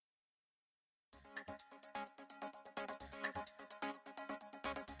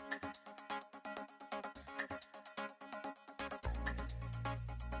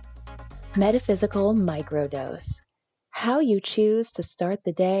Metaphysical microdose. How you choose to start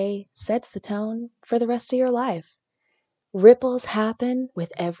the day sets the tone for the rest of your life. Ripples happen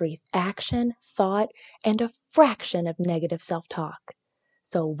with every action, thought, and a fraction of negative self-talk.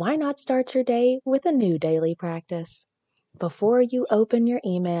 So why not start your day with a new daily practice? Before you open your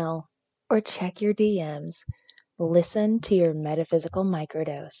email or check your DMs, listen to your metaphysical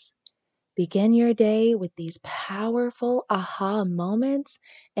microdose. Begin your day with these powerful aha moments,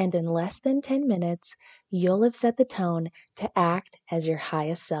 and in less than 10 minutes, you'll have set the tone to act as your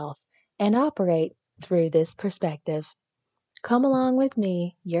highest self and operate through this perspective. Come along with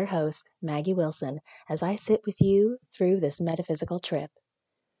me, your host, Maggie Wilson, as I sit with you through this metaphysical trip.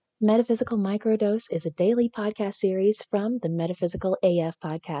 Metaphysical Microdose is a daily podcast series from the Metaphysical AF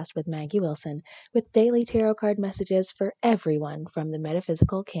podcast with Maggie Wilson, with daily tarot card messages for everyone from the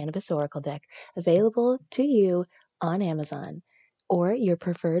Metaphysical Cannabis Oracle deck, available to you on Amazon or your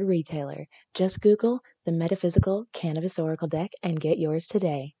preferred retailer. Just Google the Metaphysical Cannabis Oracle deck and get yours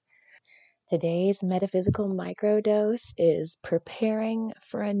today. Today's Metaphysical Microdose is preparing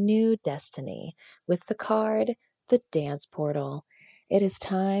for a new destiny with the card, the Dance Portal. It is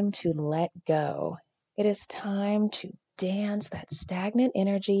time to let go. It is time to dance that stagnant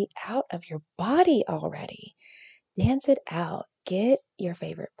energy out of your body already. Dance it out. Get your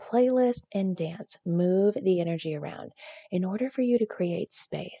favorite playlist and dance. Move the energy around. In order for you to create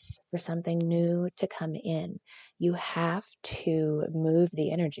space for something new to come in, you have to move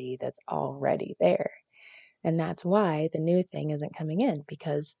the energy that's already there. And that's why the new thing isn't coming in,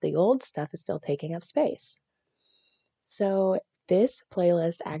 because the old stuff is still taking up space. So this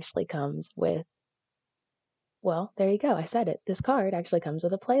playlist actually comes with, well, there you go. I said it. This card actually comes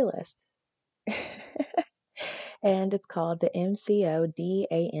with a playlist. And it's called the MCODANCE.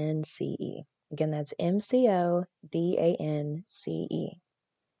 Again, that's MCODANCE.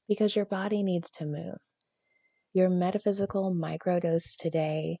 Because your body needs to move. Your metaphysical microdose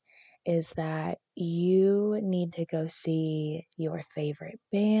today is that you need to go see your favorite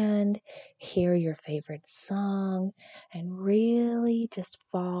band, hear your favorite song, and really just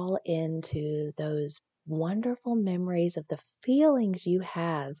fall into those wonderful memories of the feelings you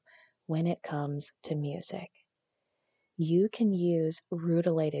have when it comes to music. You can use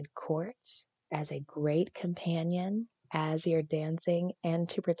rutilated quartz as a great companion as you're dancing and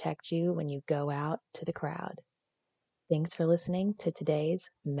to protect you when you go out to the crowd. Thanks for listening to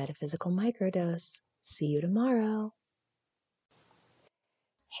today's Metaphysical Microdose. See you tomorrow.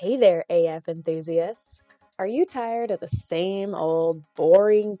 Hey there, AF enthusiasts. Are you tired of the same old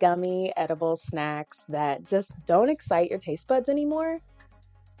boring gummy edible snacks that just don't excite your taste buds anymore?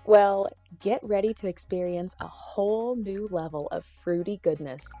 Well, get ready to experience a whole new level of fruity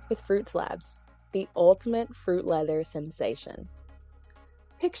goodness with Fruit Slabs, the ultimate fruit leather sensation.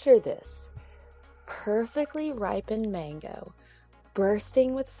 Picture this: perfectly ripened mango,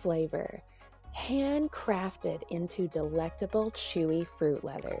 bursting with flavor, handcrafted into delectable chewy fruit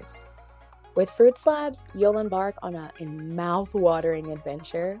leathers. With Fruit Slabs, you'll embark on a mouth-watering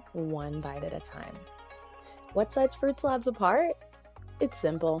adventure, one bite at a time. What sets Fruit Slabs apart? It's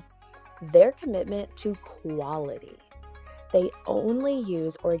simple. Their commitment to quality. They only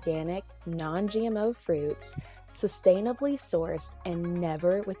use organic, non-GMO fruits, sustainably sourced, and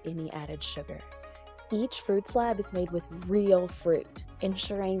never with any added sugar. Each fruit slab is made with real fruit,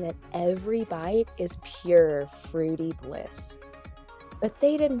 ensuring that every bite is pure fruity bliss. But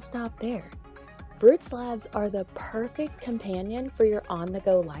they didn't stop there. Fruit slabs are the perfect companion for your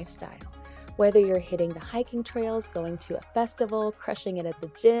on-the-go lifestyle. Whether you're hitting the hiking trails, going to a festival, crushing it at the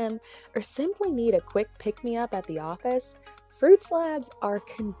gym, or simply need a quick pick-me-up at the office, Fruit Slabs are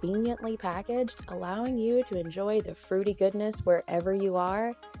conveniently packaged, allowing you to enjoy the fruity goodness wherever you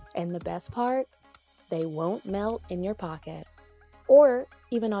are. And the best part, they won't melt in your pocket or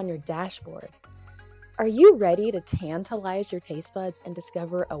even on your dashboard. Are you ready to tantalize your taste buds and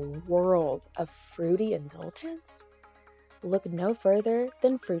discover a world of fruity indulgence? Look no further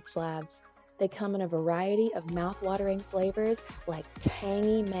than Fruit Slabs. They come in a variety of mouth-watering flavors like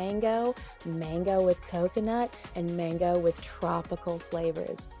tangy mango, mango with coconut, and mango with tropical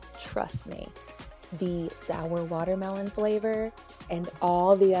flavors. Trust me, the sour watermelon flavor and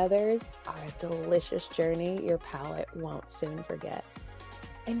all the others are a delicious journey your palate won't soon forget.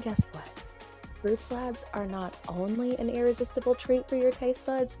 And guess what? Fruit Slabs are not only an irresistible treat for your taste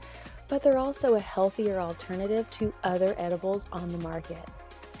buds, but they're also a healthier alternative to other edibles on the market.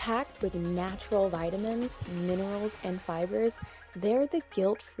 Packed with natural vitamins, minerals, and fibers, they're the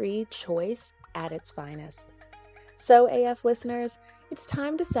guilt-free choice at its finest. So, AF listeners, it's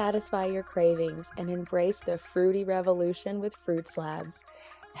time to satisfy your cravings and embrace the fruity revolution with Fruit Slabs.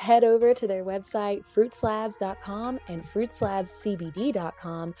 Head over to their website, fruitslabs.com and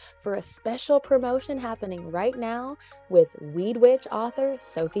fruitslabscbd.com for a special promotion happening right now with Weed Witch author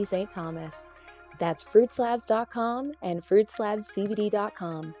Sophie St. Thomas. That's fruitslabs.com and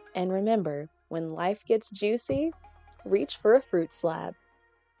fruitslabscbd.com. And remember, when life gets juicy, reach for a fruit slab.